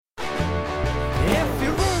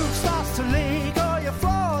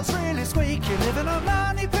in a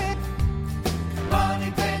money pit.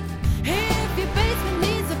 Money pit. If your basement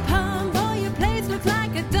needs a pump or your place looks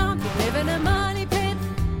like a dump, you live in a money pit.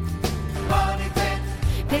 Money pit.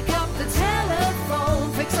 Pick up the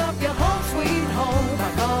telephone, fix up your home sweet home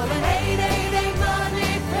by calling 888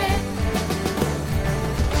 Money Pit.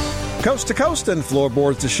 Coast to coast and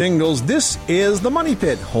floorboards to shingles, this is the Money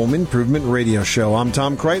Pit Home Improvement Radio Show. I'm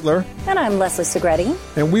Tom Kreitler. And I'm Leslie Segretti.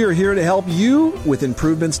 And we are here to help you with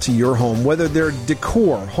improvements to your home, whether they're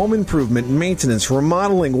decor, home improvement, maintenance,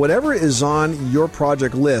 remodeling, whatever is on your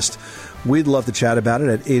project list. We'd love to chat about it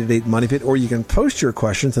at 888 Money Pit, or you can post your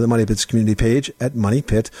question to the Money Pit's community page at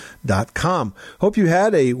moneypit.com. Hope you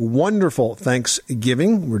had a wonderful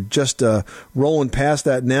Thanksgiving. We're just rolling past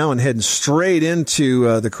that now and heading straight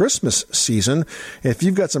into the Christmas season. If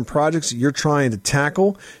you've got some projects that you're trying to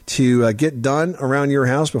tackle to get done around your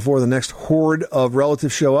house before the next horde of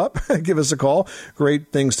relatives show up, give us a call.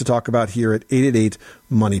 Great things to talk about here at 888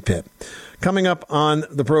 Money Pit. Coming up on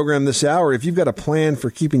the program this hour, if you've got a plan for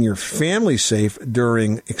keeping your family safe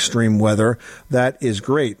during extreme weather, that is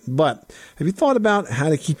great. But have you thought about how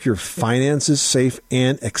to keep your finances safe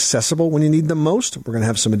and accessible when you need them most? We're going to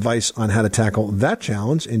have some advice on how to tackle that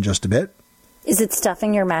challenge in just a bit. Is it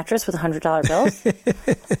stuffing your mattress with $100 bills?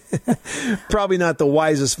 Probably not the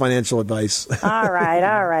wisest financial advice. All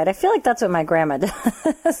right. I feel like that's what my grandma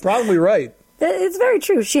does. Probably right. It's very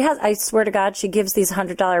true. She has, I swear to God, she gives these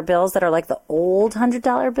 $100 bills that are like the old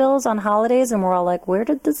 $100 bills on holidays, and we're all like, where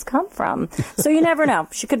did this come from? So you never know.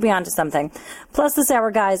 She could be onto something. Plus this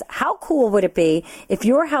hour, guys, how cool would it be if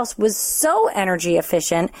your house was so energy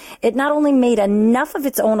efficient, it not only made enough of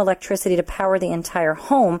its own electricity to power the entire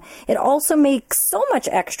home, it also makes so much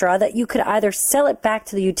extra that you could either sell it back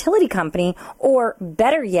to the utility company or,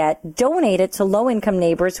 better yet, donate it to low-income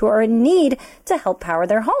neighbors who are in need to help power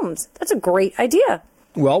their homes. That's a great idea.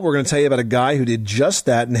 Well, we're going to tell you about a guy who did just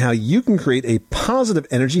that and how you can create a positive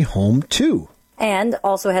energy home, too. And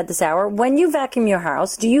also ahead this hour, when you vacuum your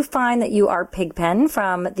house, do you find that you are Pigpen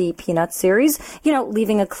from the Peanuts series? You know,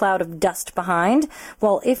 leaving a cloud of dust behind?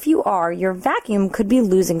 Well, if you are, your vacuum could be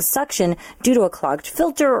losing suction due to a clogged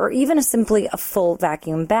filter or even simply a full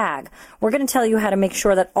vacuum bag. We're going to tell you how to make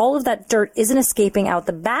sure that all of that dirt isn't escaping out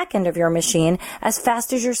the back end of your machine as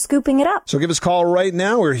fast as you're scooping it up. So give us a call right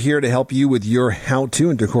now. We're here to help you with your how-to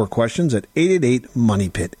and decor questions at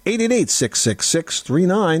 888-MONEY-PIT,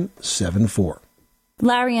 888-666-3974.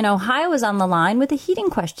 Larry in Ohio is on the line with a heating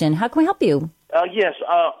question. How can we help you? Yes,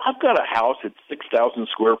 I've got a house. It's 6,000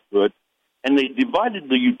 square foot, and they divided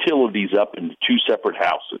the utilities up into two separate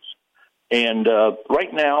houses. And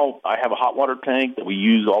right now, I have a hot water tank that we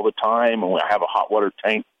use all the time, and I have a hot water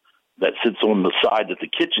tank that sits on the side that the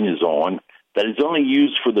kitchen is on that is only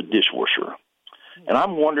used for the dishwasher. And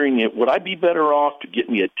I'm wondering, would I be better off to get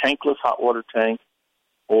me a tankless hot water tank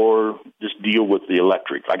or just deal with the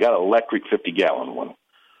electric? I got an electric 50-gallon one.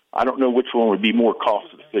 I don't know which one would be more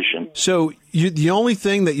cost-efficient. So the only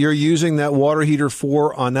thing that you're using that water heater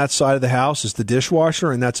for on that side of the house is the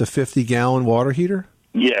dishwasher, and that's a 50-gallon water heater?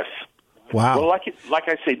 Yes. Wow. Well, like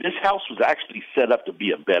I say, this house was actually set up to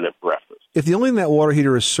be a bed and breakfast. If the only thing that water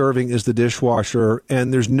heater is serving is the dishwasher,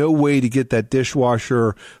 and there's no way to get that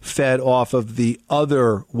dishwasher fed off of the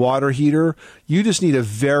other water heater, you just need a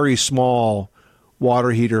very small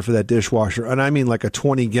water heater for that dishwasher. And I mean like a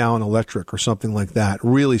 20-gallon electric or something like that,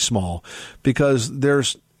 really small, because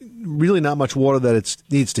there's really not much water that it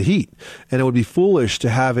needs to heat. And it would be foolish to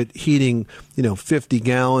have it heating, 50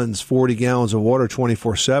 gallons, 40 gallons of water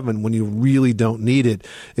 24/7 when you really don't need it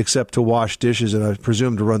except to wash dishes and I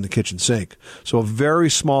presume to run the kitchen sink. So a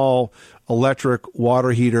very small electric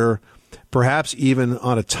water heater, perhaps even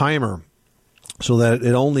on a timer, so that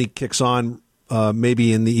it only kicks on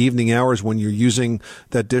maybe in the evening hours when you're using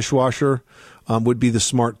that dishwasher, would be the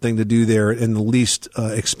smart thing to do there, in the least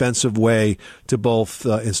expensive way to both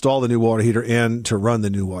install the new water heater and to run the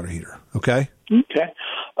new water heater. Okay? Okay.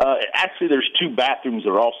 Actually, there's two bathrooms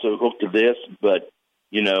that are also hooked to this, but,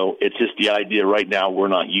 it's just the idea right now we're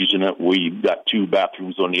not using it. We've got two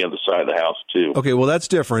bathrooms on the other side of the house, too. Okay, well, that's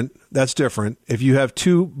different. If you have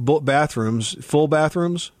two bathrooms, full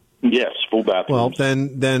bathrooms? Yes, full bathrooms. Well,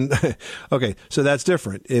 then, okay, so that's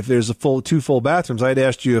different. If there's two full bathrooms, I'd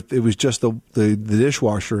asked you if it was just the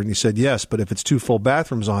dishwasher, and you said yes. But if it's two full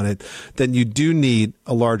bathrooms on it, then you do need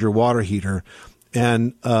a larger water heater.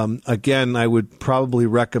 And again, I would probably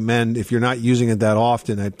recommend, if you're not using it that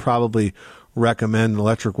often, I'd probably recommend an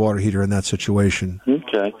electric water heater in that situation.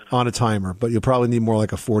 Okay. On a timer, but you'll probably need more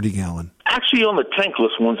like a 40-gallon. Actually, on the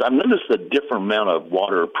tankless ones, I've noticed a different amount of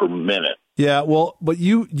water per minute. Yeah, well, but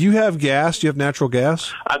you have gas. Do you have natural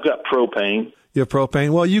gas? I've got propane. You have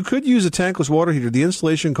propane? Well, you could use a tankless water heater. The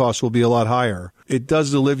installation cost will be a lot higher. It does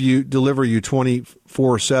deliver you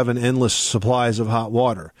 24/7 endless supplies of hot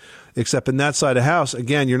water. Except in that side of the house,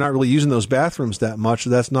 again, you're not really using those bathrooms that much. So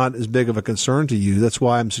that's not as big of a concern to you. That's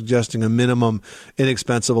why I'm suggesting a minimum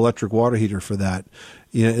inexpensive electric water heater for that.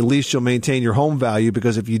 At least you'll maintain your home value,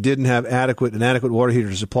 because if you didn't have an adequate water heater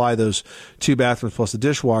to supply those 2 bathrooms plus the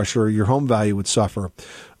dishwasher, your home value would suffer.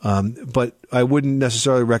 But I wouldn't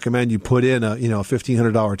necessarily recommend you put in a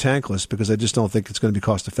 $1,500 tankless, because I just don't think it's going to be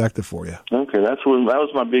cost effective for you. Okay, that was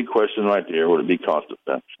my big question right there. Would it be cost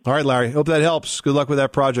effective? All right, Larry. Hope that helps. Good luck with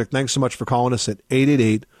that project. Thanks so much for calling us at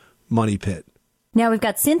 888-MONEY-PIT. Now we've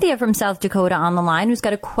got Cynthia from South Dakota on the line who's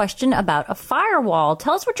got a question about a firewall.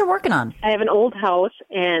 Tell us what you're working on. I have an old house,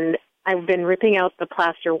 and I've been ripping out the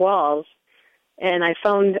plaster walls, and I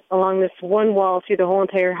found along this one wall through the whole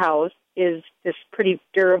entire house is this pretty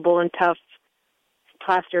durable and tough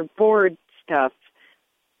plaster board stuff.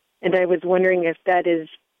 And I was wondering if that is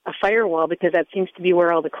a firewall, because that seems to be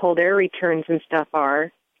where all the cold air returns and stuff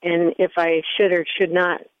are, and if I should or should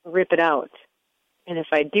not rip it out. And if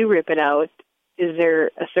I do rip it out, is there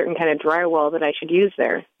a certain kind of drywall that I should use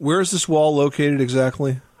there? Where is this wall located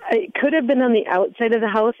exactly? It could have been on the outside of the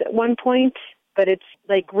house at one point, but it's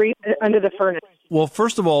like right under the furnace. Well,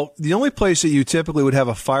 first of all, the only place that you typically would have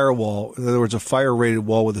a firewall, in other words, a fire-rated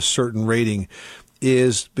wall with a certain rating,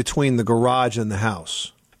 is between the garage and the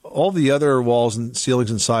house. All the other walls and ceilings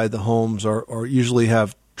inside the homes are usually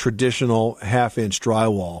have traditional half-inch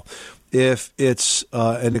drywall. If it's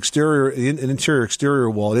an interior-exterior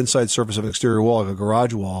wall, an inside surface of an exterior wall, like a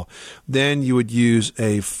garage wall, then you would use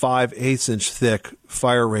a 5/8 thick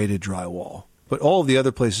fire-rated drywall. But all of the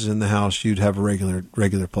other places in the house, you'd have a regular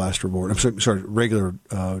plasterboard. I'm sorry, regular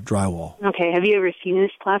drywall. Okay. Have you ever seen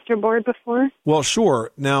this plasterboard before? Well,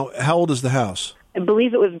 sure. Now, how old is the house? I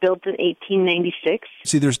believe it was built in 1896.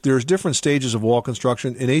 See, there's different stages of wall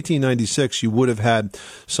construction. In 1896, you would have had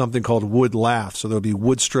something called wood lath. So there would be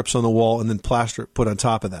wood strips on the wall and then plaster put on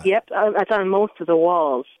top of that. Yep, that's on most of the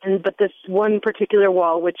walls. But this one particular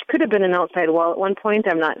wall, which could have been an outside wall at one point,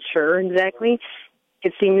 I'm not sure exactly.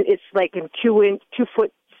 It seems it's like in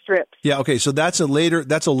 2-foot strips. Yeah, okay, so that's a later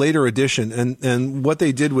addition, and what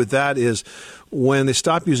they did with that is when they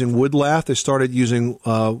stopped using wood lath, they started using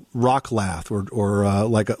rock lath or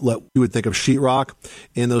like you would think of sheetrock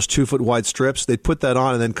in those 2-foot wide strips. They'd put that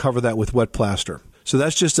on and then cover that with wet plaster. So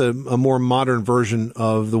that's just a more modern version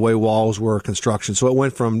of the way walls were construction. So it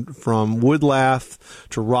went from wood lath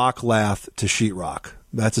to rock lath to sheetrock.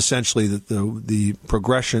 That's essentially the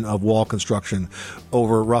progression of wall construction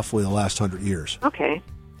over roughly the last 100 years. Okay.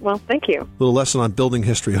 Well, thank you. A little lesson on building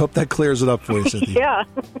history. Hope that clears it up for you, Cynthia. Yeah.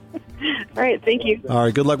 All right. Thank you. All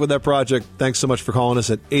right. Good luck with that project. Thanks so much for calling us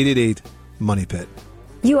at 888-MONEY-PIT.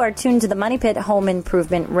 You are tuned to the Money Pit Home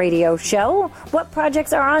Improvement Radio Show. What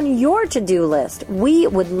projects are on your to-do list? We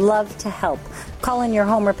would love to help. Call in your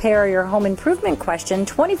home repair or your home improvement question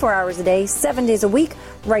 24 hours a day, 7 days a week,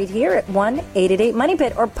 right here at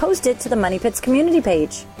 1-888-MONEY-PIT, or post it to the Money Pit's community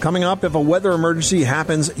page. Coming up, if a weather emergency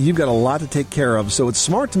happens, you've got a lot to take care of, so it's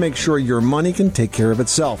smart to make sure your money can take care of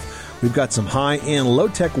itself. We've got some high and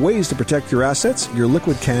low-tech ways to protect your assets, your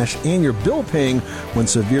liquid cash, and your bill paying when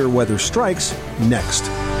severe weather strikes next.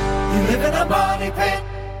 You live in a money pit.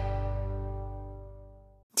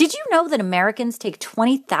 Did you know that Americans take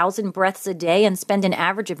 20,000 breaths a day and spend an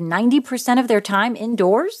average of 90% of their time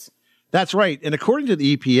indoors? That's right. And according to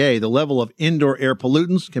the EPA, the level of indoor air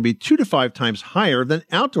pollutants can be 2 to 5 times higher than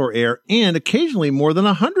outdoor air and occasionally more than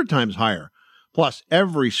 100 times higher. Plus,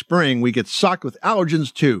 every spring we get socked with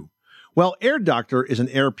allergens too. Well, Air Doctor is an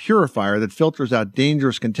air purifier that filters out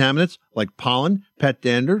dangerous contaminants like pollen, pet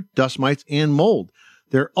dander, dust mites, and mold.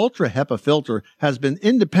 Their Ultra HEPA filter has been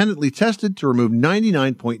independently tested to remove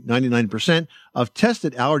 99.99% of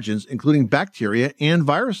tested allergens, including bacteria and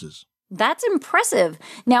viruses. That's impressive.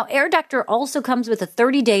 Now, Air Doctor also comes with a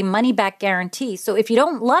 30-day money-back guarantee, so if you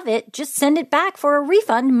don't love it, just send it back for a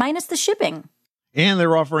refund minus the shipping. And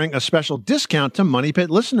they're offering a special discount to Money Pit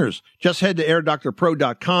listeners. Just head to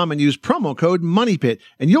airdoctorpro.com and use promo code MONEYPIT,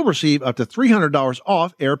 and you'll receive up to $300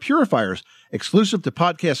 off air purifiers. Exclusive to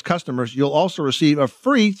podcast customers, you'll also receive a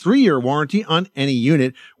free 3-year warranty on any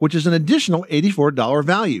unit, which is an additional $84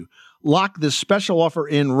 value. Lock this special offer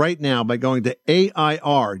in right now by going to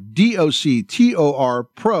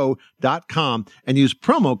airdoctorpro.com and use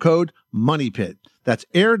promo code MONEYPIT. That's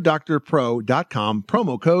airdoctorpro.com,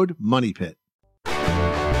 promo code MONEYPIT.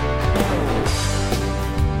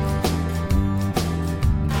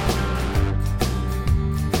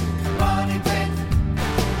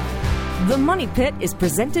 The Money Pit is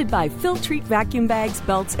presented by Filtrete Vacuum Bags,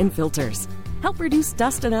 Belts, and Filters. Help reduce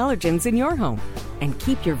dust and allergens in your home and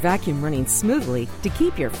keep your vacuum running smoothly to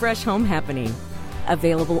keep your fresh home happening.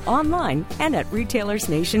 Available online and at retailers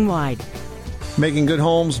nationwide. Making good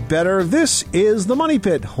homes better. This is the Money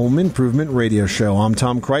Pit Home Improvement Radio Show. I'm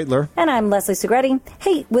Tom Kreitler. And I'm Leslie Segretti.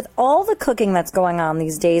 Hey, with all the cooking that's going on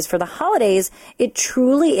these days for the holidays, it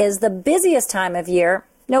truly is the busiest time of year.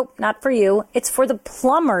 Nope, not for you. It's for the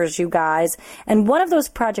plumbers, you guys. And one of those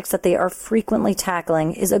projects that they are frequently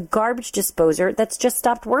tackling is a garbage disposer that's just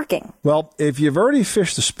stopped working. Well, if you've already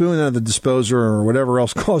fished the spoon out of the disposer or whatever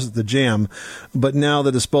else caused it to jam, but now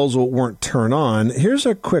the disposal won't turn on, here's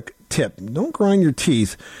a quick tip. Don't grind your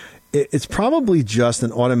teeth. It's probably just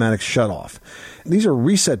an automatic shutoff. These are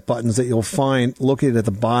reset buttons that you'll find located at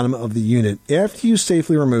the bottom of the unit. After you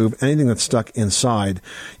safely remove anything that's stuck inside,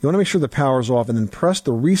 you want to make sure the power's off and then press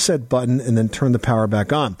the reset button and then turn the power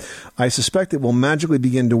back on. I suspect it will magically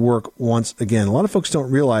begin to work once again. A lot of folks don't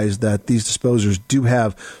realize that these disposers do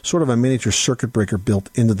have sort of a miniature circuit breaker built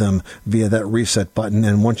into them via that reset button.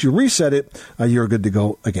 And once you reset it, you're good to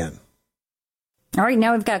go again. All right,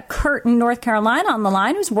 now we've got Kurt in North Carolina on the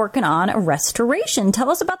line who's working on a restoration. Tell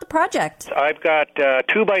us about the project. I've got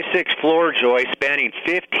 2x6 floor joists spanning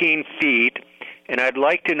 15 feet, and I'd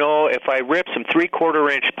like to know if I rip some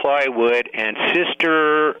 3/4-inch plywood and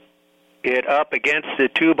sister it up against the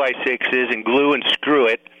 2x6s and glue and screw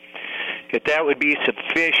it, if that would be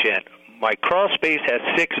sufficient. My crawl space has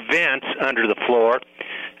 6 vents under the floor,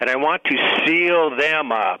 and I want to seal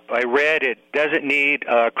them up. I read it doesn't need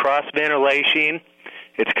cross ventilation.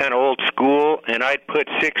 It's kind of old school, and I'd put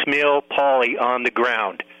 6 mil poly on the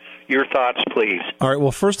ground. Your thoughts, please. All right.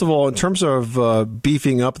 Well, first of all, in terms of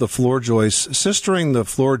beefing up the floor joists, sistering the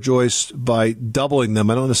floor joists by doubling them,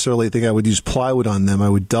 I don't necessarily think I would use plywood on them. I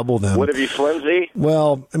would double them. Would it be flimsy?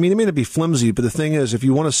 Well, I mean, it may not be flimsy, but the thing is, if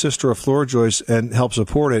you want to sister a floor joist and help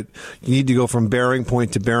support it, you need to go from bearing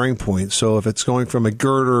point to bearing point. So if it's going from a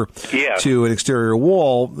girder to an exterior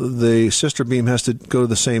wall, the sister beam has to go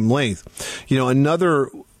the same length. You know, another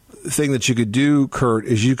thing that you could do, Kurt,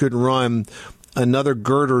 is you could run another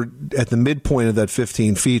girder at the midpoint of that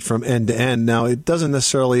 15 feet from end to end. Now, it doesn't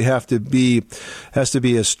necessarily has to be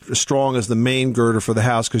as strong as the main girder for the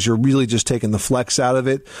house because you're really just taking the flex out of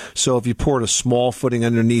it. So if you poured a small footing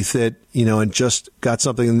underneath it, you know, and just got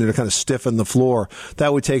something in there to kind of stiffen the floor,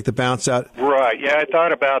 that would take the bounce out. Right. Yeah, I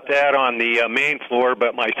thought about that on the main floor,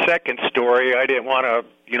 but my second story, I didn't want to,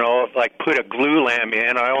 you know, like put a glue lamp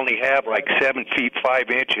in. I only have like 7 feet 5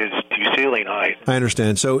 inches to ceiling height. I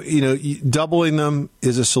understand. So, you know, doubling them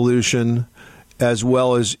is a solution as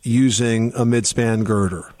well as using a mid-span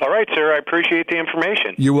girder. All right, sir. I appreciate the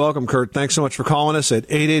information. You're welcome, Kurt. Thanks so much for calling us at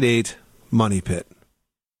 888-MONEY-PIT.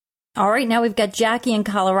 All right, now we've got Jackie in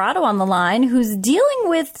Colorado on the line who's dealing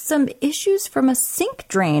with some issues from a sink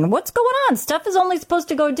drain. What's going on? Stuff is only supposed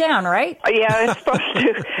to go down, right? Yeah, it's supposed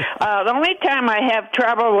to. The only time I have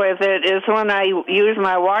trouble with it is when I use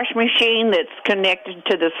my wash machine that's connected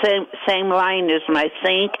to the same line as my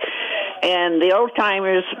sink, and the old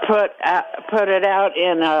timers put it out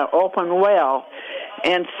in an open well.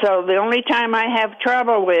 And so the only time I have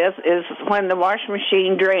trouble with is when the wash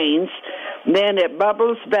machine drains, then it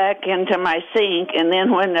bubbles back into my sink, and then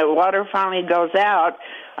when the water finally goes out,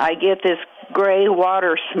 I get this gray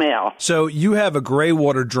water smell. So you have a gray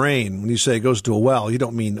water drain. When you say it goes to a well, you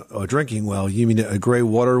don't mean a drinking well. You mean a gray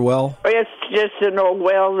water well? It's just an old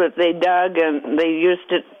well that they dug, and they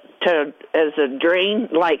used it as a drain,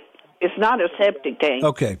 like it's not a septic tank.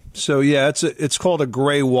 Okay, so yeah, it's called a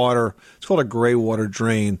gray water. It's called a gray water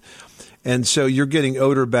drain, and so you're getting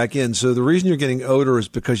odor back in. So the reason you're getting odor is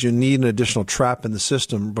because you need an additional trap in the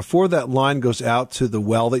system. Before that line goes out to the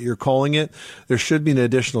well that you're calling it, there should be an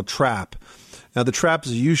additional trap. Now the trap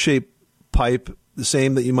is a U-shaped pipe, the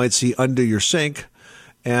same that you might see under your sink.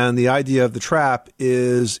 And the idea of the trap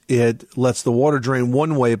is it lets the water drain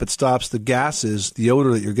one way, but stops the gases, the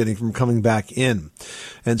odor that you're getting from coming back in.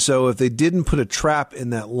 And so if they didn't put a trap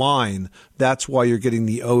in that line, that's why you're getting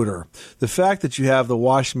the odor. The fact that you have the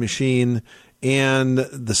washing machine and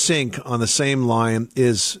the sink on the same line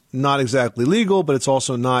is not exactly legal, but it's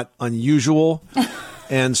also not unusual.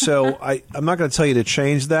 And so I'm not going to tell you to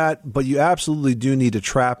change that, but you absolutely do need a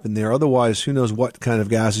trap in there. Otherwise, who knows what kind of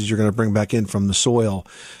gases you're going to bring back in from the soil.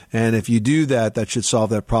 And if you do that, that should solve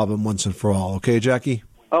that problem once and for all. Okay, Jackie?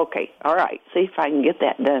 Okay. All right. See if I can get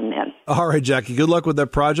that done then. All right, Jackie. Good luck with that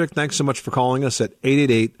project. Thanks so much for calling us at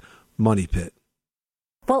 888-MONEY-PIT.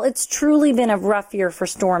 Well, it's truly been a rough year for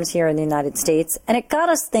storms here in the United States, and it got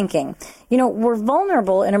us thinking. You know, we're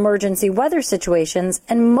vulnerable in emergency weather situations,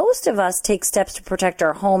 and most of us take steps to protect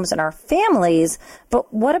our homes and our families,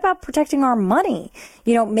 but what about protecting our money?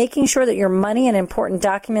 You know, making sure that your money and important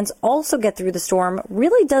documents also get through the storm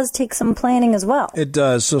really does take some planning as well. It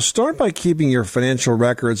does. So start by keeping your financial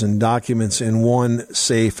records and documents in one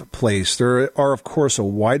safe place. There are, of course, a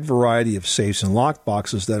wide variety of safes and lock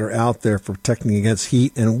boxes that are out there for protecting against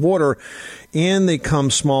heat and water, and they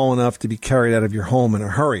come small enough to be carried out of your home in a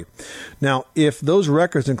hurry. Now, if those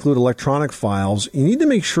records include electronic files, you need to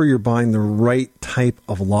make sure you're buying the right type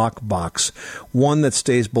of lockbox, one that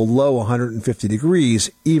stays below 150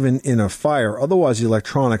 degrees, even in a fire. Otherwise, the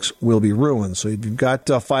electronics will be ruined. So if you've got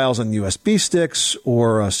files on USB sticks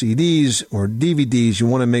or CDs or DVDs, you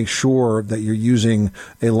want to make sure that you're using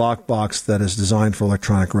a lockbox that is designed for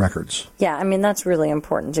electronic records. Yeah, I mean, that's really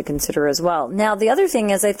important to consider as well. Now, the other thing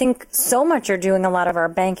is I think so much are doing a lot of our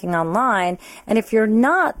banking online, and if you're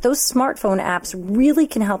not, those smartphone apps really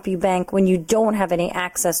can help you bank when you don't have any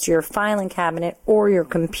access to your filing cabinet or your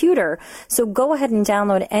computer. So go ahead and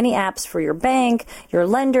download any apps for your bank, your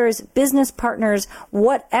lenders, business partners,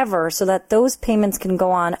 whatever, so that those payments can go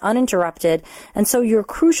on uninterrupted, and so your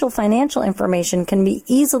crucial financial information can be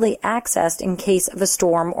easily accessed in case of a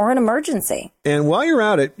storm or an emergency. And while you're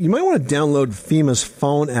at it, you might want to download FEMA's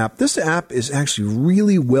phone app. This app is actually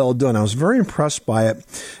really well done. I was very impressed by it,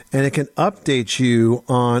 and it can update you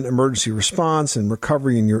on emergency response and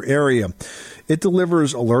recovery in your area. It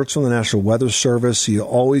delivers alerts from the National Weather Service, so you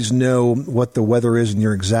always know what the weather is in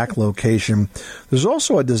your exact location. There's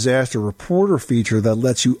also a disaster reporter feature that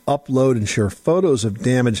lets you upload and share photos of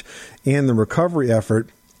damage and the recovery effort.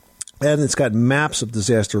 And it's got maps of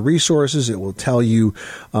disaster resources. It will tell you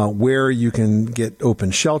where you can get open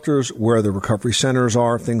shelters, where the recovery centers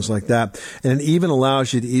are, things like that. And it even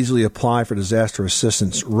allows you to easily apply for disaster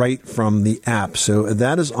assistance right from the app. So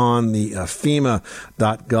that is on the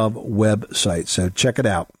FEMA.gov website. So check it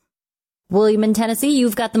out. William in Tennessee,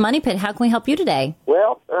 you've got the Money Pit. How can we help you today?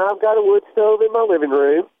 Well, I've got a wood stove in my living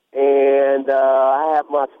room, and I have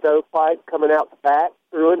my stovepipe coming out the back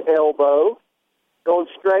through an elbow, going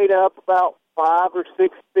straight up about 5 or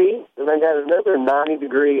 6 feet, and I got another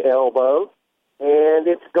 90-degree elbow, and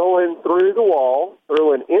it's going through the wall,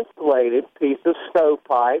 through an insulated piece of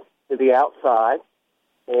stovepipe to the outside,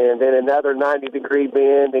 and then another 90-degree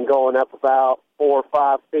bend and going up about 4 or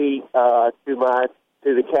 5 feet to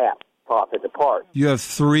the cap, popping apart. You have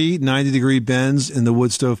 3 90-degree bends in the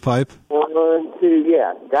wood stove pipe? 1, 2,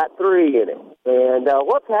 yeah, got 3 in it. And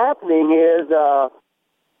what's happening is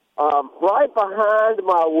right behind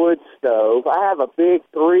my wood stove, I have a big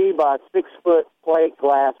 3 by 6 foot plate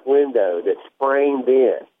glass window that's framed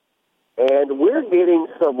in. And we're getting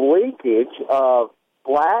some leakage of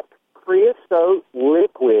black creosote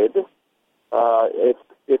liquid.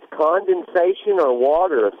 It's condensation or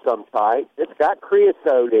water of some type. It's got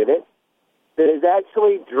creosote in it that is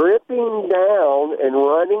actually dripping down and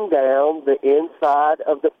running down the inside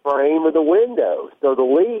of the frame of the window. So the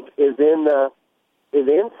leak is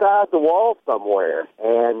inside the wall somewhere,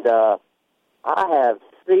 and I have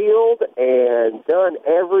sealed and done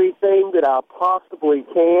everything that I possibly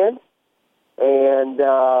can, and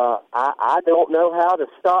I don't know how to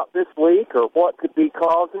stop this leak or what could be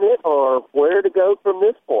causing it or where to go from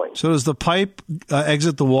this point. So does the pipe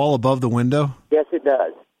exit the wall above the window? Yes, it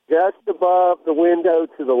does. Just above the window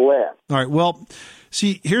to the left. All right, well,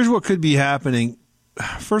 see, here's what could be happening.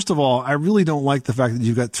 First of all, I really don't like the fact that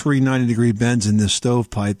you've got 3 90-degree bends in this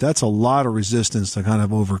stovepipe. That's a lot of resistance to kind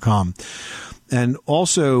of overcome. And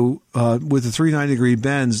also, with the 3 90-degree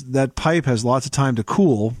bends, that pipe has lots of time to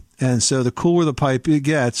cool. And so the cooler the pipe it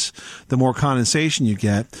gets, the more condensation you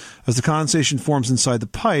get. As the condensation forms inside the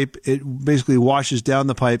pipe, it basically washes down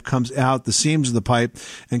the pipe, comes out the seams of the pipe,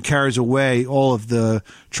 and carries away all of the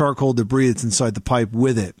charcoal debris that's inside the pipe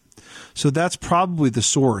with it. So that's probably the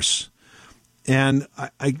source. And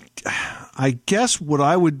I guess what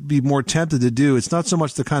I would be more tempted to do, it's not so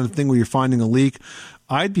much the kind of thing where you're finding a leak.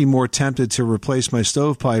 I'd be more tempted to replace my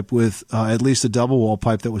stovepipe with at least a double wall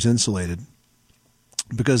pipe that was insulated,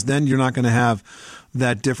 because then you're not going to have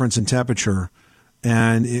that difference in temperature,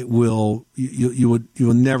 and it will you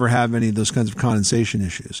will never have any of those kinds of condensation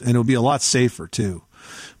issues, and it'll be a lot safer too.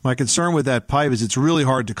 My concern with that pipe is it's really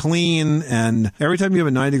hard to clean, and every time you have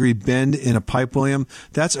a 90-degree bend in a pipe, William,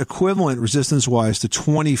 that's equivalent resistance-wise to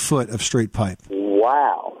 20 foot of straight pipe.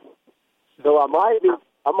 Wow. So I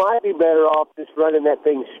might be better off just running that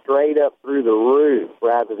thing straight up through the roof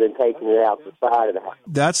rather than taking it out the side of the house.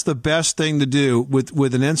 That's the best thing to do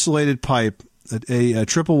with an insulated pipe. a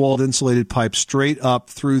triple-walled insulated pipe straight up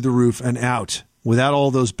through the roof and out without all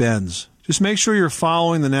those bends. Just make sure you're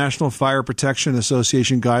following the National Fire Protection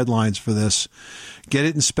Association guidelines for this. Get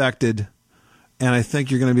it inspected, and I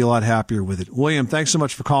think you're going to be a lot happier with it. William, thanks so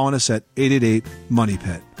much for calling us at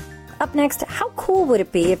 888-MONEY-PIT. Up next, how cool would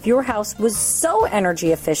it be if your house was so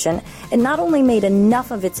energy efficient it not only made enough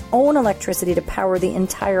of its own electricity to power the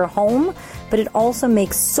entire home, but it also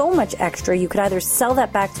makes so much extra you could either sell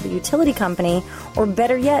that back to the utility company or,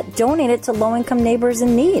 better yet, donate it to low-income neighbors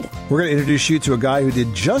in need. We're going to introduce you to a guy who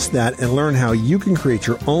did just that and learn how you can create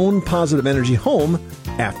your own positive energy home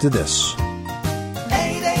after this.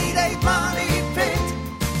 888-MONEY-PIT.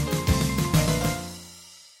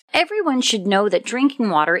 Everyone should know that drinking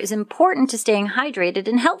water is important to staying hydrated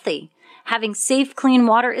and healthy. Having safe, clean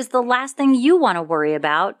water is the last thing you want to worry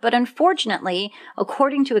about, but unfortunately,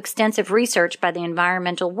 according to extensive research by the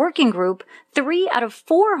Environmental Working Group, 3 out of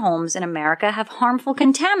 4 homes in America have harmful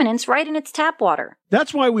contaminants right in its tap water.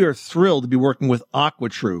 That's why we are thrilled to be working with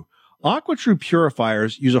AquaTrue. AquaTrue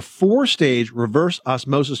purifiers use a 4-stage reverse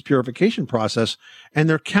osmosis purification process, and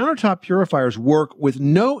their countertop purifiers work with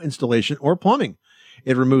no installation or plumbing.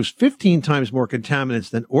 It removes 15 times more contaminants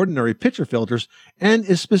than ordinary pitcher filters and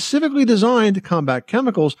is specifically designed to combat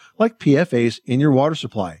chemicals like PFAS in your water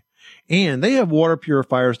supply. And they have water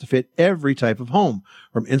purifiers to fit every type of home,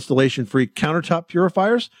 from installation-free countertop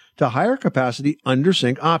purifiers to higher capacity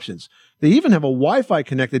under-sink options. They even have a Wi-Fi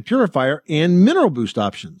connected purifier and mineral boost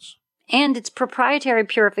options. And its proprietary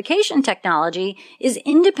purification technology is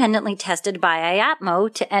independently tested by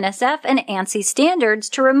IAPMO to NSF and ANSI standards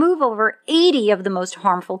to remove over 80 of the most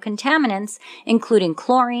harmful contaminants, including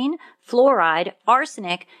chlorine, fluoride,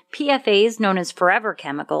 arsenic, PFAS known as forever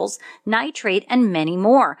chemicals, nitrate, and many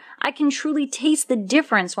more. I can truly taste the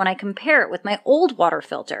difference when I compare it with my old water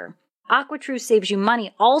filter. AquaTrue saves you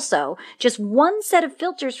money also. Just one set of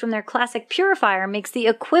filters from their classic purifier makes the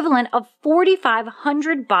equivalent of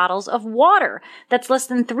 4,500 bottles of water. That's less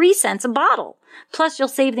than 3 cents a bottle. Plus, you'll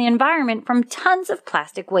save the environment from tons of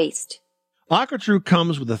plastic waste. AquaTrue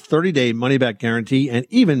comes with a 30-day money-back guarantee and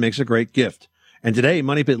even makes a great gift. And today,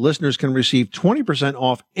 Money Pit listeners can receive 20%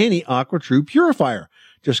 off any AquaTrue purifier.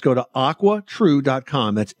 Just go to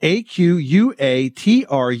aquatrue.com. That's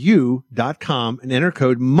AQUATRU.com and enter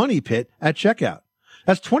code MONEYPIT at checkout.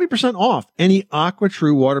 That's 20% off any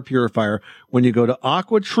AquaTrue water purifier when you go to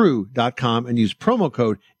aquatrue.com and use promo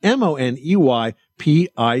code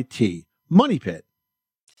MONEYPIT. MONEYPIT.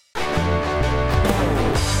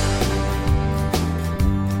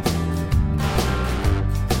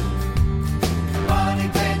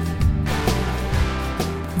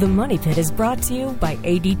 The Money Pit is brought to you by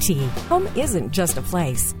ADT. Home isn't just a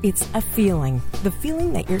place, it's a feeling. The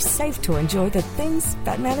feeling that you're safe to enjoy the things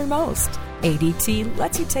that matter most. ADT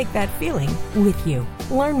lets you take that feeling with you.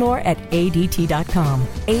 Learn more at ADT.com.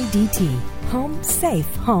 ADT. Home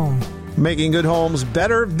safe home. Making good homes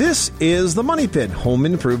better. This is the Money Pit Home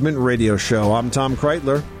Improvement Radio Show. I'm Tom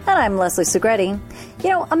Kreitler. And I'm Leslie Segretti. You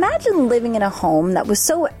know, imagine living in a home that was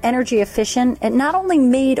so energy efficient, it not only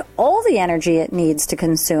made all the energy it needs to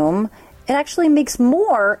consume, it actually makes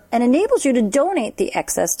more and enables you to donate the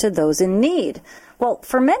excess to those in need. Well,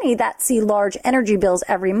 for many that see large energy bills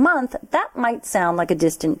every month, that might sound like a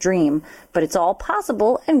distant dream, but it's all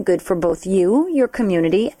possible and good for both you, your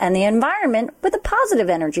community, and the environment with a positive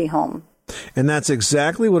energy home. And that's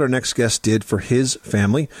exactly what our next guest did for his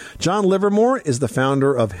family. John Livermore is the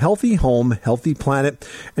founder of Healthy Home, Healthy Planet,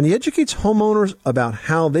 and he educates homeowners about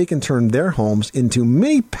how they can turn their homes into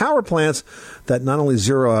mini power plants that not only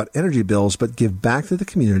zero out energy bills, but give back to the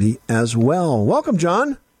community as well. Welcome,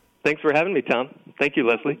 John. Thanks for having me, Tom. Thank you,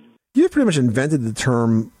 Leslie. You've pretty much invented the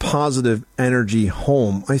term positive energy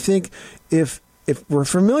home. I think if we're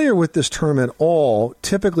familiar with this term at all,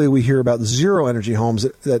 typically we hear about zero energy homes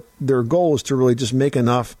that their goal is to really just make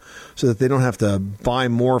enough so that they don't have to buy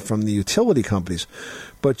more from the utility companies.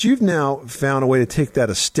 But you've now found a way to take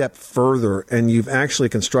that a step further, and you've actually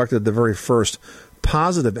constructed the very first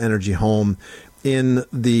positive energy home in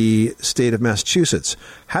the state of Massachusetts.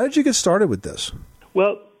 How did you get started with this?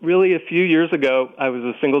 Well, really a few years ago, I was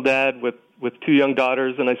a single dad with 2 young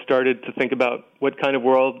daughters, and I started to think about what kind of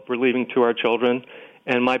world we're leaving to our children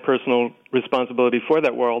and my personal responsibility for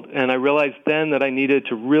that world. And I realized then that I needed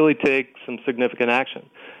to really take some significant action.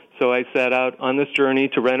 So I set out on this journey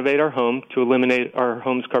to renovate our home, to eliminate our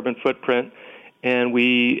home's carbon footprint, and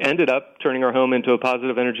we ended up turning our home into a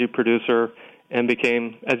positive energy producer and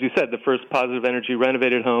became, as you said, the first positive energy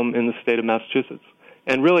renovated home in the state of Massachusetts.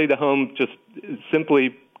 And really the home just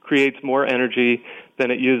simply creates more energy than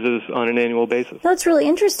it uses on an annual basis. That's really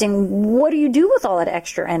interesting. What do you do with all that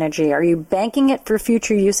extra energy? Are you banking it for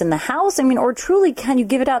future use in the house? I mean, or truly, can you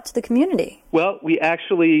give it out to the community? Well, we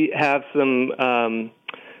actually have some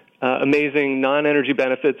amazing non-energy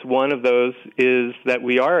benefits. One of those is that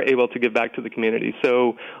we are able to give back to the community.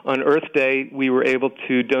 So on Earth Day, we were able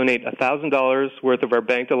to donate $1,000 worth of our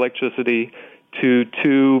banked electricity to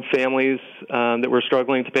 2 families that were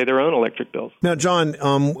struggling to pay their own electric bills. Now, John,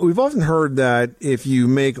 we've often heard that if you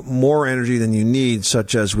make more energy than you need,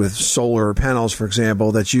 such as with solar panels, for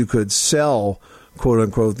example, that you could sell, quote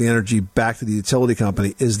unquote, the energy back to the utility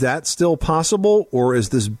company. Is that still possible, or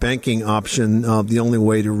is this banking option the only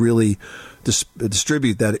way to really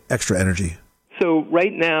distribute that extra energy? So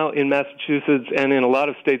right now in Massachusetts and in a lot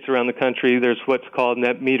of states around the country, there's what's called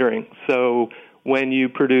net metering. So when you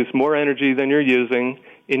produce more energy than you're using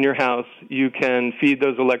in your house, you can feed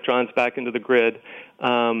those electrons back into the grid,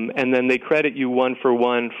 and then they credit you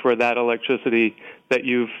 1-for-1 for that electricity that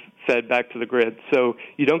you've fed back to the grid. So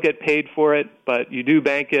you don't get paid for it, but you do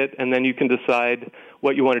bank it, and then you can decide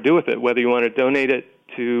what you want to do with it, whether you want to donate it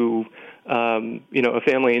to a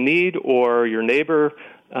family in need or your neighbor.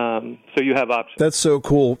 So you have options. That's so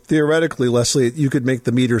cool. Theoretically, Leslie, you could make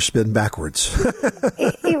the meter spin backwards.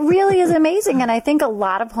 It really is amazing. And I think a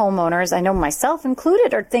lot of homeowners, I know myself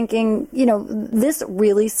included, are thinking, this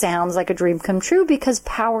really sounds like a dream come true because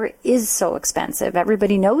power is so expensive.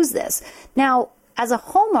 Everybody knows this. Now, as a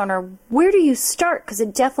homeowner, where do you start? Because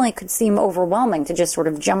it definitely could seem overwhelming to just sort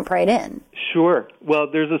of jump right in. Sure. Well,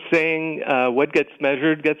 there's a saying, what gets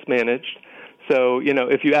measured gets managed. So,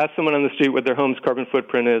 if you ask someone on the street what their home's carbon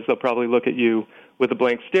footprint is, they'll probably look at you with a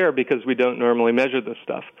blank stare because we don't normally measure this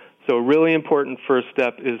stuff. So a really important first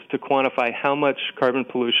step is to quantify how much carbon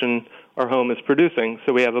pollution our home is producing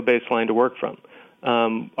so we have a baseline to work from.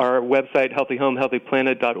 Our website,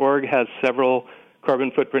 healthyhomehealthyplanet.org, has several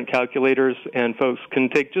carbon footprint calculators, and folks can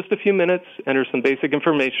take just a few minutes, enter some basic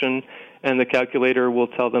information, and the calculator will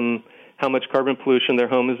tell them how much carbon pollution their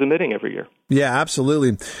home is emitting every year. Yeah,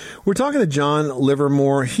 absolutely. We're talking to John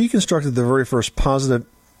Livermore. He constructed the very first positive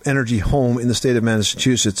energy home in the state of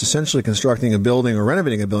Massachusetts, essentially constructing a building, or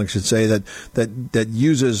renovating a building, I should say, that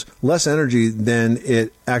uses less energy than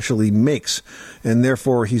it actually makes. And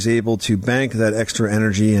therefore, he's able to bank that extra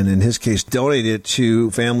energy and, in his case, donate it to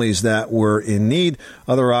families that were in need.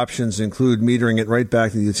 Other options include metering it right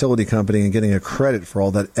back to the utility company and getting a credit for all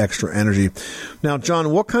that extra energy. Now, John,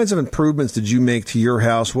 what kinds of improvements did you make to your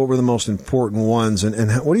house? What were the most important ones?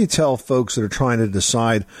 And what do you tell folks that are trying to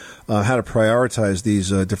decide how to prioritize these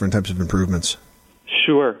different types of improvements?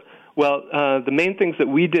 Sure. Well, the main things that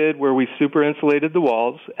we did were we super insulated the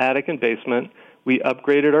walls, attic and basement. We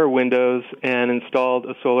upgraded our windows and installed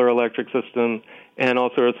a solar electric system and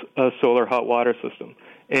also a solar hot water system.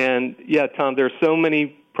 And yeah, Tom, there are so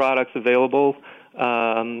many products available,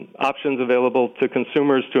 options available to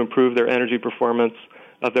consumers to improve their energy performance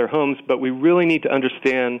of their homes, but we really need to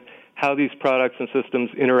understand how these products and systems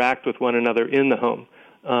interact with one another in the home.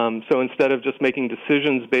 So instead of just making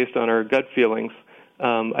decisions based on our gut feelings,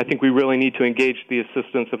 I think we really need to engage the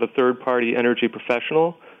assistance of a third-party energy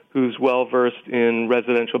professional who's well-versed in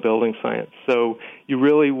residential building science. So you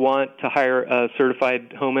really want to hire a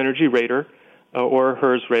certified home energy rater or a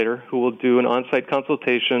HERS rater who will do an on-site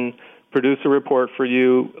consultation, produce a report for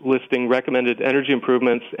you listing recommended energy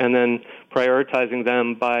improvements, and then prioritizing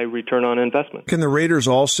them by return on investment. Can the raters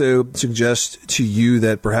also suggest to you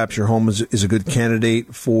that perhaps your home is a good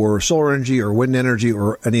candidate for solar energy or wind energy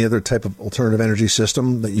or any other type of alternative energy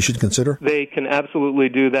system that you should consider? They can absolutely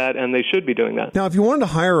do that, and they should be doing that. Now, if you wanted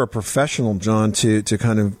to hire a professional, John, to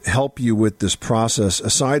kind of help you with this process,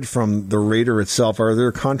 aside from the rater itself, are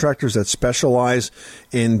there contractors that specialize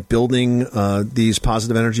in building these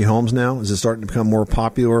positive energy homes now? Is it starting to become more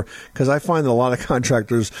popular? Because I find that a lot of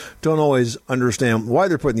contractors don't always understand why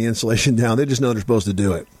they're putting the insulation down. They just know they're supposed to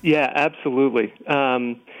do it. Yeah, absolutely.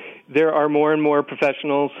 There are more and more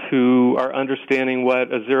professionals who are understanding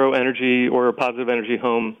what a zero energy or a positive energy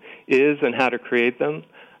home is and how to create them.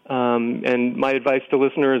 And my advice to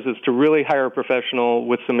listeners is to really hire a professional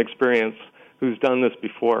with some experience who's done this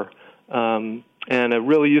before. And a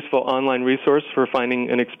really useful online resource for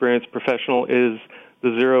finding an experienced professional is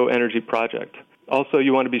the Zero Energy Project. Also,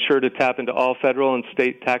 you want to be sure to tap into all federal and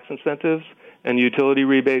state tax incentives and utility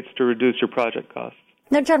rebates to reduce your project costs.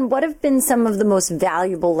 Now, John, what have been some of the most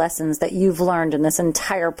valuable lessons that you've learned in this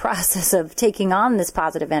entire process of taking on this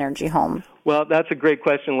positive energy home? Well, that's a great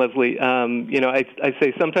question, Leslie. I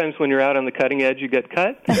say sometimes when you're out on the cutting edge, you get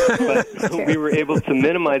cut, but we were able to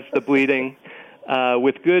minimize the bleeding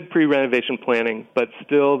with good pre-renovation planning, but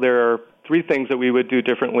still there are three things that we would do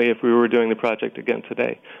differently if we were doing the project again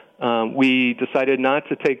today. We decided not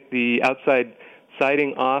to take the outside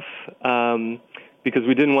siding off because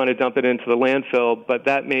we didn't want to dump it into the landfill, but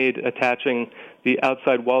that made attaching the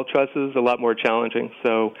outside wall trusses a lot more challenging.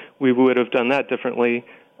 So we would have done that differently.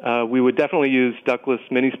 We would definitely use ductless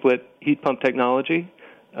mini-split heat pump technology.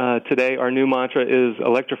 Today, our new mantra is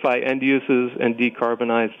electrify end uses and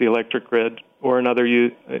decarbonize the electric grid, or in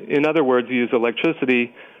other words, use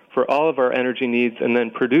electricity for all of our energy needs and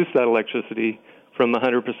then produce that electricity from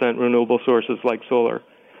 100% renewable sources like solar.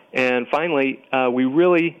 And finally, we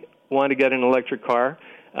really want to get an electric car,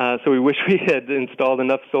 so we wish we had installed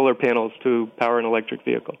enough solar panels to power an electric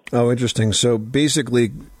vehicle. Oh, interesting. So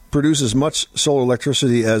basically, produce as much solar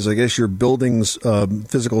electricity as, I guess, your building's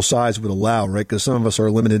physical size would allow, right? Because some of us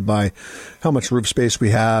are limited by how much roof space we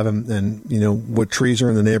have and what trees are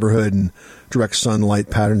in the neighborhood and direct sunlight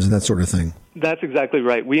patterns and that sort of thing. That's exactly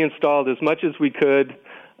right. We installed as much as we could.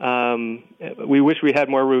 We wish we had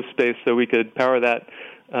more roof space so we could power that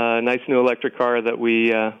nice new electric car that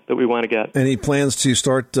we want to get. Any plans to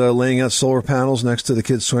start laying out solar panels next to the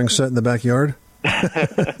kids' swing set in the backyard?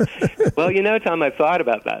 Well, Tom, I've thought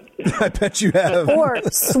about that. I bet you have. Or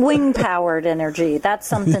swing-powered energy. That's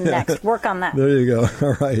something next. Work on that. There you go.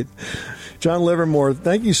 All right. John Livermore,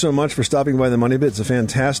 thank you so much for stopping by the Money Pit. It's a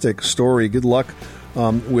fantastic story. Good luck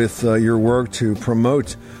with your work to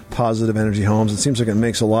promote positive energy homes. It seems like it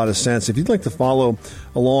makes a lot of sense. If you'd like to follow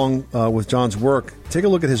along with John's work, take a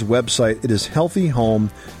look at his website. It is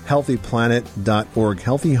healthyhomehealthyplanet.org.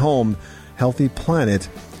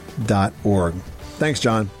 healthyhomehealthyplanet.org. Thanks,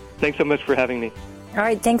 John. Thanks so much for having me. All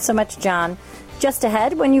right, thanks so much, John. Just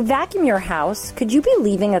ahead, when you vacuum your house, could you be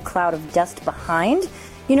leaving a cloud of dust behind?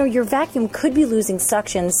 Your vacuum could be losing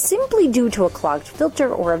suction simply due to a clogged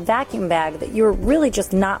filter or a vacuum bag that you're really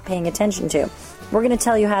just not paying attention to. We're going to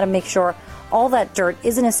tell you how to make sure all that dirt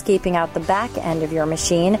isn't escaping out the back end of your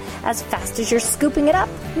machine as fast as you're scooping it up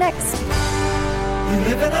next. You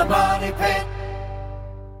live in a money pit.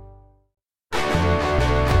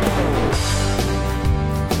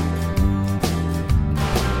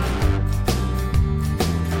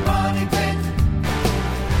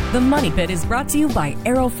 The Money Pit is brought to you by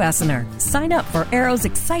Aero Fastener. Sign up for Aero's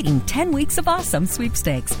exciting 10 weeks of awesome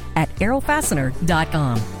sweepstakes at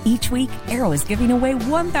aerofastener.com. Each week, Aero is giving away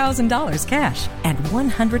 $1,000 cash and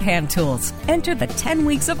 100 hand tools. Enter the 10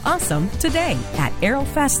 weeks of awesome today at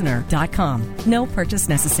aerofastener.com. No purchase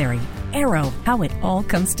necessary. Aero, how it all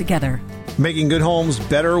comes together. Making good homes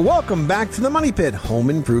better. Welcome back to the Money Pit Home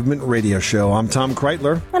Improvement Radio Show. I'm Tom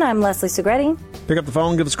Kreitler. And I'm Leslie Segretti. Pick up the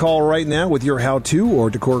phone, give us a call right now with your how-to or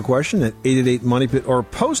decor question at 888-MONEY-PIT or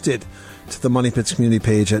post it to the Money Pit's community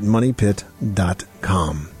page at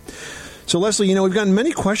moneypit.com. So, Leslie, we've gotten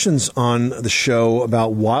many questions on the show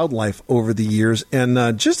about wildlife over the years.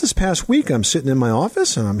 And just this past week, I'm sitting in my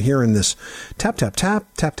office and I'm hearing this tap, tap, tap,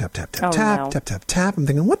 tap, tap, tap, tap, tap, tap, tap, tap. I'm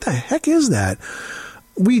thinking, what the heck is that?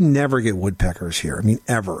 We never get woodpeckers here. I mean,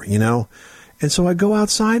 ever, And so I go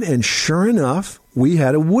outside, and sure enough, we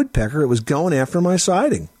had a woodpecker. It was going after my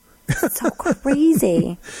siding. That's so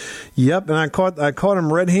crazy. Yep, and I caught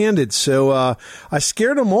him red-handed. So I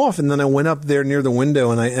scared him off, and then I went up there near the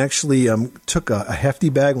window, and I actually took a hefty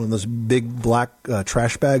bag, one of those big black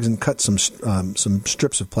trash bags, and cut some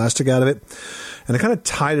strips of plastic out of it. And I kind of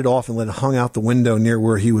tied it off and let it hung out the window near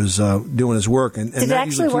where he was doing his work. And Did that it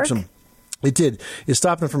actually work? It did. It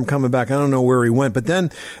stopped him from coming back. I don't know where he went. But then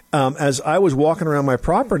as I was walking around my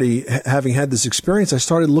property, having had this experience, I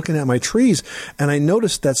started looking at my trees, and I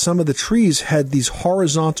noticed that some of the trees had these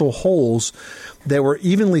horizontal holes that were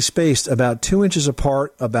evenly spaced about 2 inches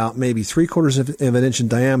apart, about maybe 3/4 of an inch in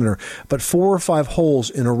diameter, but 4 or 5 holes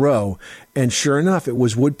in a row. And sure enough, it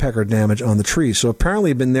was woodpecker damage on the trees. So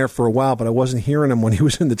apparently he'd been there for a while, but I wasn't hearing him when he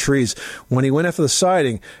was in the trees. When he went after the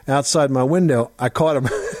siding outside my window, I caught him.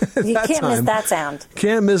 You can't miss that sound.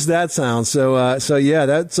 Can't miss that sound. So yeah,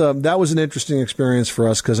 that was an interesting experience for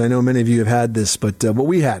us because I know many of you have had this, but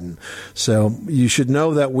we hadn't. So you should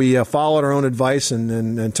know that we followed our own advice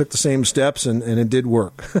and took the same steps, and it did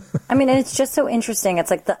work. I mean, and it's just so interesting. It's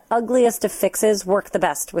like the ugliest of fixes work the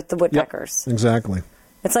best with the woodpeckers. Yep, exactly.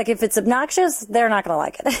 It's like if it's obnoxious, they're not going to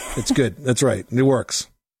like it. It's good. That's right. It works.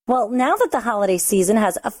 Well, now that the holiday season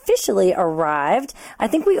has officially arrived, I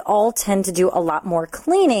think we all tend to do a lot more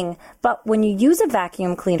cleaning. But when you use a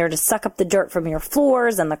vacuum cleaner to suck up the dirt from your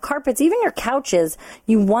floors and the carpets, even your couches,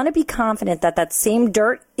 you want to be confident that that same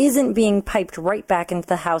dirt isn't being piped right back into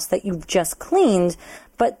the house that you've just cleaned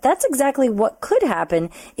but that's exactly what could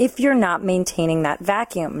happen if you're not maintaining that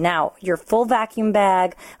vacuum. Now, your full vacuum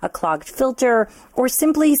bag, a clogged filter, or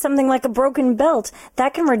simply something like a broken belt,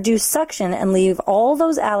 that can reduce suction and leave all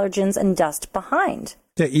those allergens and dust behind.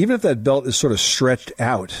 Yeah, even if that belt is sort of stretched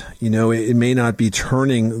out, it may not be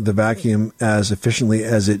turning the vacuum as efficiently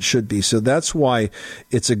as it should be. So that's why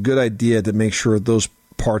it's a good idea to make sure those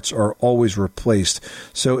parts are always replaced.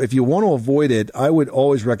 So if you want to avoid it, I would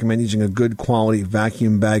always recommend using a good quality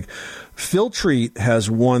vacuum bag. Filtrete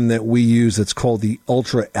has one that we use that's called the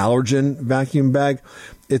Ultra Allergen vacuum bag.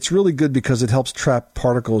 It's really good because it helps trap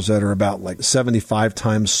particles that are about 75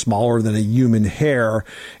 times smaller than a human hair.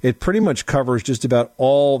 It pretty much covers just about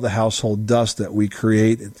all the household dust that we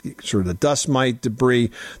create, sort of the dust mite,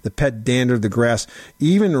 debris, the pet dander, the grass,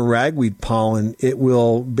 even ragweed pollen. It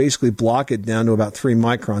will basically block it down to about 3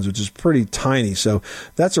 microns, which is pretty tiny. So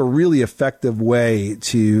that's a really effective way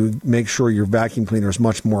to make sure your vacuum cleaner is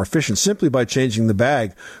much more efficient, simply by changing the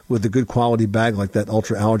bag with a good quality bag like that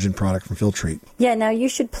Ultra Allergen product from Filtrete. Yeah, now you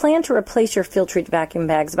should plan to replace your Filtrete vacuum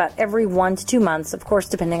bags about every 1 to 2 months, of course,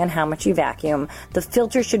 depending on how much you vacuum. The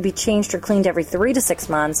filter should be changed or cleaned every 3 to 6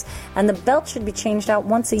 months, and the belt should be changed out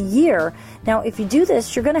once a year. Now, if you do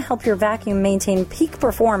this, you're going to help your vacuum maintain peak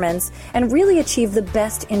performance and really achieve the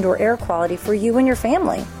best indoor air quality for you and your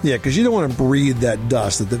family. Yeah, because you don't want to breathe that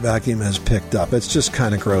dust that the vacuum has picked up. It's just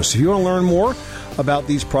kind of gross. If you want to learn more about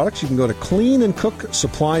these products, you can go to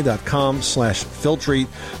cleanandcooksupply.com/Filtrete.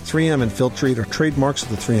 3M and Filtrete are trademarks of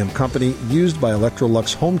the 3M company, used by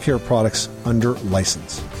Electrolux Home Care Products under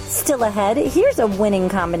license. Still ahead, here's a winning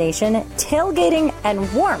combination: tailgating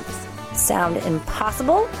and warmth. Sound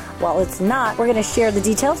impossible? Well, it's not. We're going to share the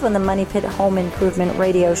details when the Money Pit Home Improvement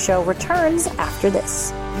Radio Show returns after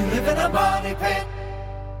this. You live in a money pit.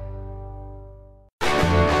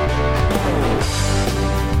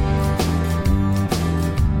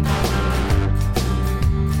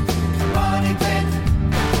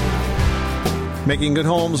 Making good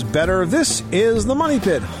homes better. This is the Money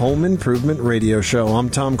Pit Home Improvement Radio Show. I'm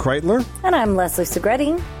Tom Kreitler. And I'm Leslie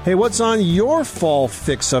Segretti. Hey, what's on your fall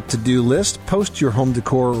fix-up to-do list? Post your home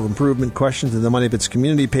decor or improvement question to the Money Pit's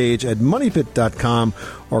community page at moneypit.com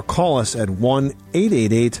or call us at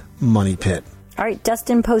 1-888-MONEYPIT. All right,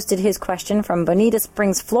 Dustin posted his question from Bonita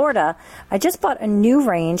Springs, Florida. I just bought a new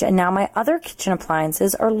range, and now my other kitchen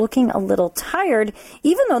appliances are looking a little tired,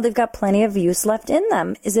 even though they've got plenty of use left in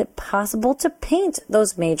them. Is it possible to paint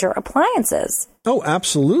those major appliances? Oh,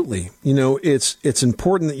 absolutely. It's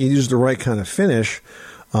important that you use the right kind of finish.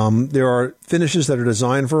 There are finishes that are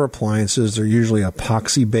designed for appliances. They're usually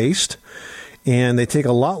epoxy-based, and they take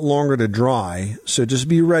a lot longer to dry, so just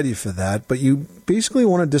be ready for that. But you basically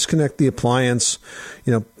want to disconnect the appliance,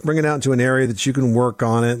 bring it out into an area that you can work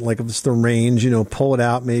on it, like if it's the range, pull it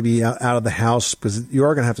out maybe out of the house, because you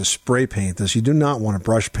are going to have to spray paint this. You do not want to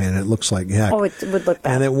brush paint it. It looks like heck. Oh, it would look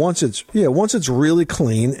bad. And then once it's really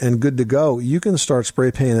clean and good to go, you can start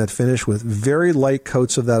spray painting that finish with very light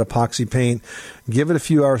coats of that epoxy paint. Give it a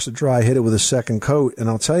few hours to dry, hit it with a second coat, and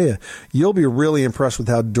I'll tell you, you'll be really impressed with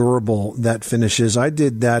how durable that finish is. I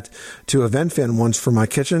did that to a vent fan once for my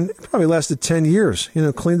kitchen. It probably lasted 10 years.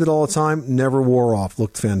 Cleaned it all the time, never wore off,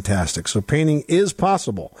 looked fantastic. So painting is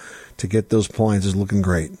possible to get those appliances looking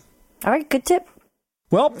great. All right, good tip.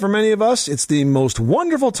 Well, for many of us, it's the most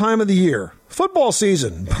wonderful time of the year, football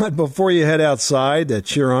season. But before you head outside to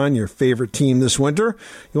cheer on your favorite team this winter,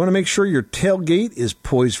 you want to make sure your tailgate is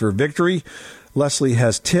poised for victory. Leslie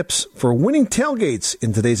has tips for winning tailgates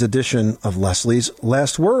in today's edition of Leslie's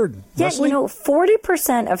Last Word. Yeah, Leslie?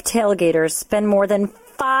 40% of tailgaters spend more than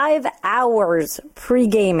 5 hours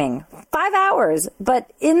pre-gaming. 5 hours.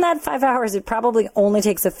 But in that 5 hours, it probably only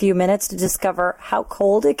takes a few minutes to discover how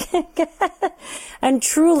cold it can get. And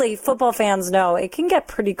truly, football fans know it can get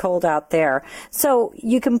pretty cold out there. So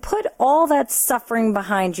you can put all that suffering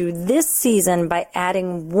behind you this season by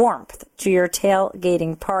adding warmth to your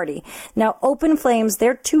tailgating party. Now, open flames,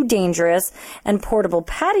 they're too dangerous, and portable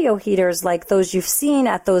patio heaters like those you've seen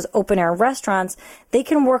at those open-air restaurants, they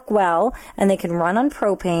can work well, and they can run on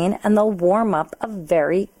propane, and they'll warm up a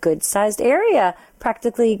very good-sized area,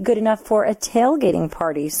 practically good enough for a tailgating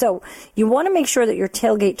party. So you want to make sure that your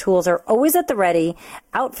tailgate tools are always at the ready.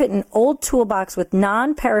 Outfit an old toolbox with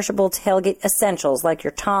non-perishable tailgate essentials like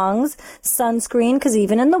your tongs, sunscreen, because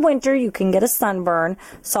even in the winter you can get a sunburn,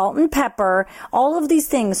 salt and pepper, all of these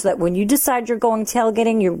things so that when you decide you're going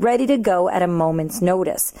tailgating, you're ready to go at a moment's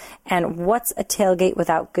notice. And what's a tailgate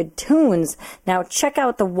without good tunes? Now check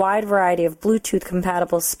out the wide variety of Bluetooth compatible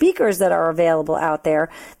compatible speakers that are available out there.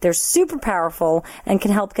 They're super powerful and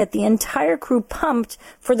can help get the entire crew pumped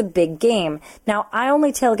for the big game. Now, I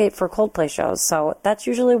only tailgate for Coldplay shows, so that's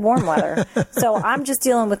usually warm weather. So I'm just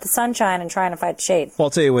dealing with the sunshine and trying to fight shade. Well, I'll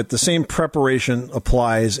tell you what, the same preparation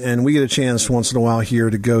applies, and we get a chance once in a while here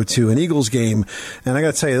to go to an Eagles game, and I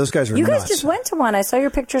got to tell you, those guys are You nuts. guys just went to one. I saw your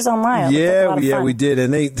pictures online. Yeah, we did,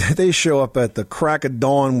 and they show up at the crack of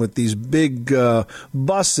dawn with these big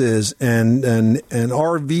buses and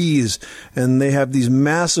RVs, and they have these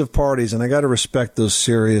massive parties, and I got to respect those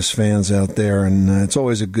serious fans out there, and it's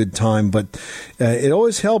always a good time, but it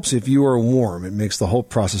always helps if you are warm. It makes the whole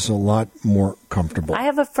process a lot more comfortable. I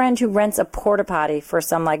have a friend who rents a porta potty for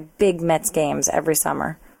some like big Mets games every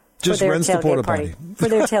summer. Just rents the porta potty. For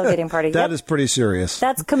their tailgating party. That is pretty serious.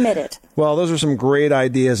 That's committed. Well, those are some great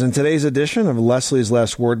ideas. And today's edition of Leslie's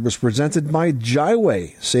Last Word was presented by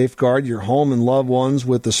Jyway. Safeguard your home and loved ones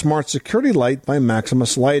with the Smart Security Light by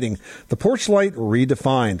Maximus Lighting. The porch light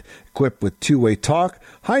redefined. Equipped with two-way talk,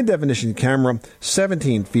 high-definition camera,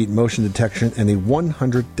 17 feet motion detection, and a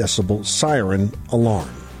 100 decibel siren alarm.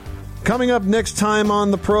 Coming up next time on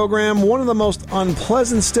the program, one of the most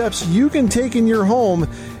unpleasant steps you can take in your home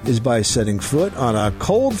is by setting foot on a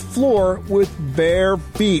cold floor with bare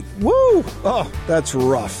feet. Woo! Oh, that's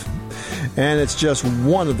rough. And it's just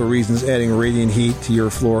one of the reasons adding Radiant Heat to your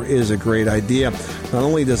floor is a great idea. Not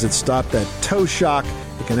only does it stop that toe shock,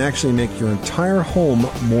 it can actually make your entire home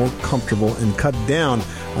more comfortable and cut down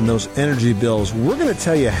on those energy bills. We're going to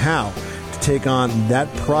tell you how to take on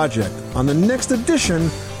that project on the next edition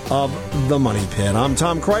of The Money Pit. I'm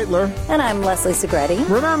Tom Kreitler. And I'm Leslie Segretti.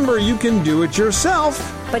 Remember, you can do it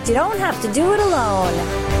yourself, but you don't have to do it alone.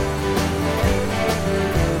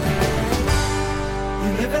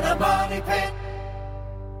 You live in a money pit.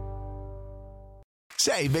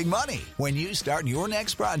 Save big money when you start your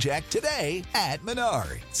next project today at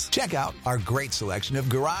Menards. Check out our great selection of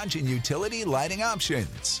garage and utility lighting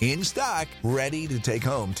options. In stock, ready to take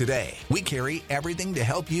home today. We carry everything to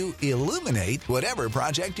help you illuminate whatever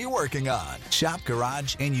project you're working on. Shop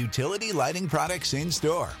garage and utility lighting products in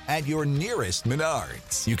store at your nearest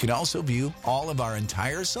Menards. You can also view all of our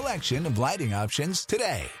entire selection of lighting options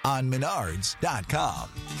today on Menards.com.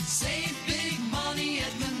 Save big